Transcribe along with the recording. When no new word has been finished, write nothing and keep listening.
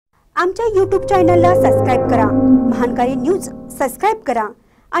आमच्या YouTube चॅनलला subscribe करा, महानकारी न्यूज सबस्क्राइब करा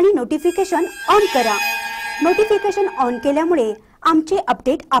आणि नोटिफिकेशन ऑन करा। नोटिफिकेशन ऑन केल्यामुळे आमचे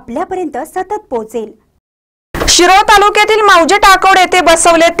अपडेट आपल्यापर्यंत सतत पोहोचेल। शिरोळ तालुक्यातील मौजे टाकवड येथे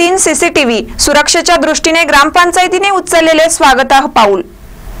बसवले 3 सीसीटीव्ही। सुरक्षेच्या दृष्टीने ग्रामपंचायतीने उचललेले स्वागतार्ह पाऊल।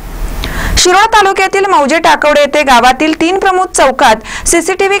 शिरोळ तालुक्यातील मौजे टाकवड येथे गावातील 3 प्रमुख चौकात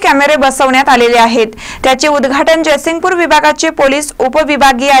सीसीटीव्ही कॅमेरे बसवण्यात आलेले आहेत। त्याचे उद्घाटन जयसिंगपूर विभागाचे पोलीस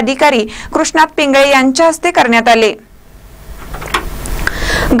उपविभागीय अधिकारी कृष्णात पिंगळे यांच्या हस्ते करण्यात आले।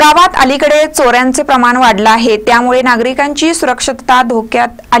 गावात अलीकडे चोऱ्यांचे प्रमाण वाढले आहे, त्यामुळे नागरिकांची सुरक्षितता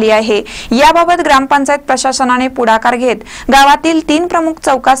धोक्यात आली आहे। याबाबत ग्रामपंचायत प्रशासनाने पुढाकार घेत गावातील 3 प्रमुख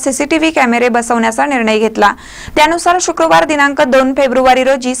चौकात सीसीटीव्ही कॅमेरे बसवण्याचा निर्णय घेतला। त्यानुसार शुक्रवार दिनांक 2 फेब्रुवारी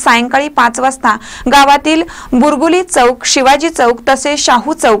रोजी सायंकाळी 5 वाजता गावातील बुरगुली चौक, शिवाजी चौक तसेच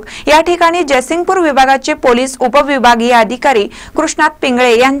शाहू चौक या ठिकाणी जयसिंगपूर विभागाचे पोलीस उपविभागीय अधिकारी कृष्णात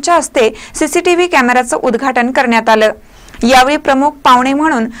पिंगळे यांच्या हस्ते सीसीटीव्ही कॅमेऱ्याचे उद्घाटन करण्यात आलं। यावेळी प्रमुख पाहुणे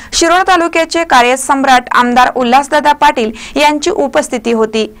म्हणून शिरोळ तालुक्याचे कार्यसम्राट आमदार उल्हासदादा पाटील यांची उपस्थिती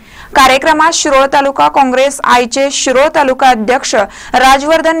होती। कार्यक्रमात शिरोळ तालुका काँग्रेस आयचे शिरोळ तालुका अध्यक्ष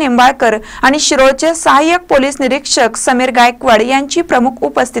राजवर्धन निंबाळकर आणि शिरोळचे सहाय्यक पोलीस निरीक्षक समीर गायकवाड यांची प्रमुख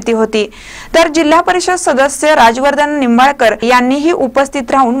उपस्थिती होती। तर जिल्हा परिषद सदस्य राजवर्धन निंबाळकर यांनीही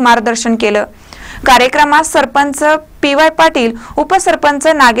उपस्थित राहून मार्गदर्शन केलं। कार्यक्रमात सरपंच पी.वाय. पाटील, उपसरपंच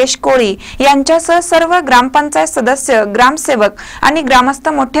नागेश कोळी यांच्यासह सर्व ग्रामपंचायत सदस्य, ग्रामसेवक आणि ग्रामस्थ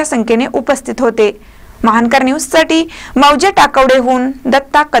मोठ्या संख्येने उपस्थित होते। महानकर न्यूज साठी मौजे टाकवडेहून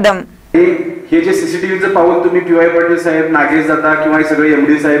दत्ता कदम। हे जे सीसीटीव्हीचं पाऊल तुम्ही पी.वाय. पाटील साहेब, नागेश दादा किंवा हे सगळे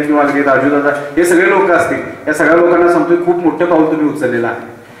एमडी साहेब किंवा राजू दादा हे सगळे लोक असतील, या सगळ्या लोकांना सांगतोय खूप मोठं पाऊल तुम्ही उचललेलं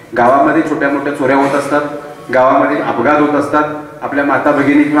आहे। गावामध्ये छोट्या मोठ्या चोऱ्या होत असतात, गावामध्ये अपघात होत असतात, आपल्या माता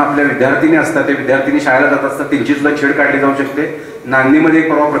भगिनी किंवा आपल्या विद्यार्थिनी असतात, ते विद्यार्थिनी शाळेला जात असतात, त्यांची सुद्धा छेड काढली जाऊ शकते। नांदणीमध्ये एक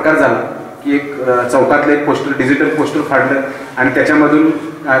परवा प्रकार झाला की एक चौकातलं एक पोस्टर, डिजिटल पोस्टर फाडलं आणि त्याच्यामधून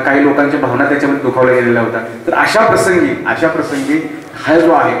काही लोकांच्या भावना त्याच्यामध्ये दुखावल्या गेलेल्या होत्या। तर अशा प्रसंगी हा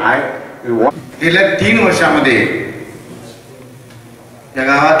जो आहे गेल्या 3 वर्षामध्ये या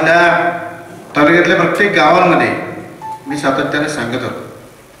गावातल्या तालुक्यातल्या प्रत्येक गावांमध्ये मी सातत्याने सांगत होतो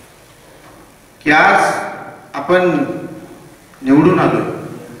की आज आपण निवडून आलो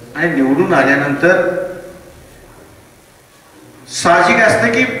आणि निवडून आल्यानंतर साहजिक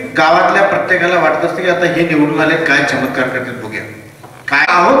असतं की गावातल्या प्रत्येकाला वाटत असतं की आता हे निवडून आले काय चमत्कार करतात बघूया काय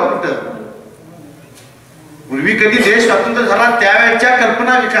आहोत कुठं। पूर्वी कधी देश स्वतंत्र झाला त्यावेळेच्या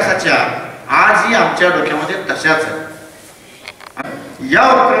कल्पना विकासाच्या आजही आमच्या डोक्यामध्ये तशाच आहेत। या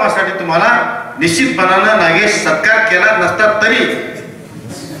उपक्रमासाठी तुम्हाला निश्चितपणानं नागेश सत्कार केला नसता तरी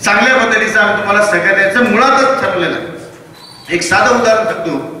चांगल्या पद्धतीचं आम्ही तुम्हाला सहकार्याचं मुळातच ठरवलेलं आहे। एक साधं उदाहरण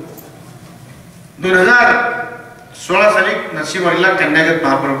सांगतो, 2016 साली नरसिंहवाडीला कन्यागत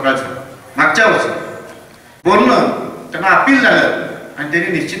महाप्रकार झाला। मागच्या वर्षी बोलणं त्यांना अपील झालं आणि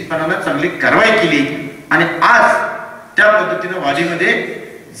त्यांनी निश्चितपणानं चांगली कारवाई केली आणि आज त्या पद्धतीनं वाडीमध्ये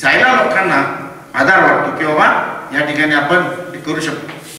जायला लोकांना आधार वाटतो की बाबा या ठिकाणी आपण करू शकतो।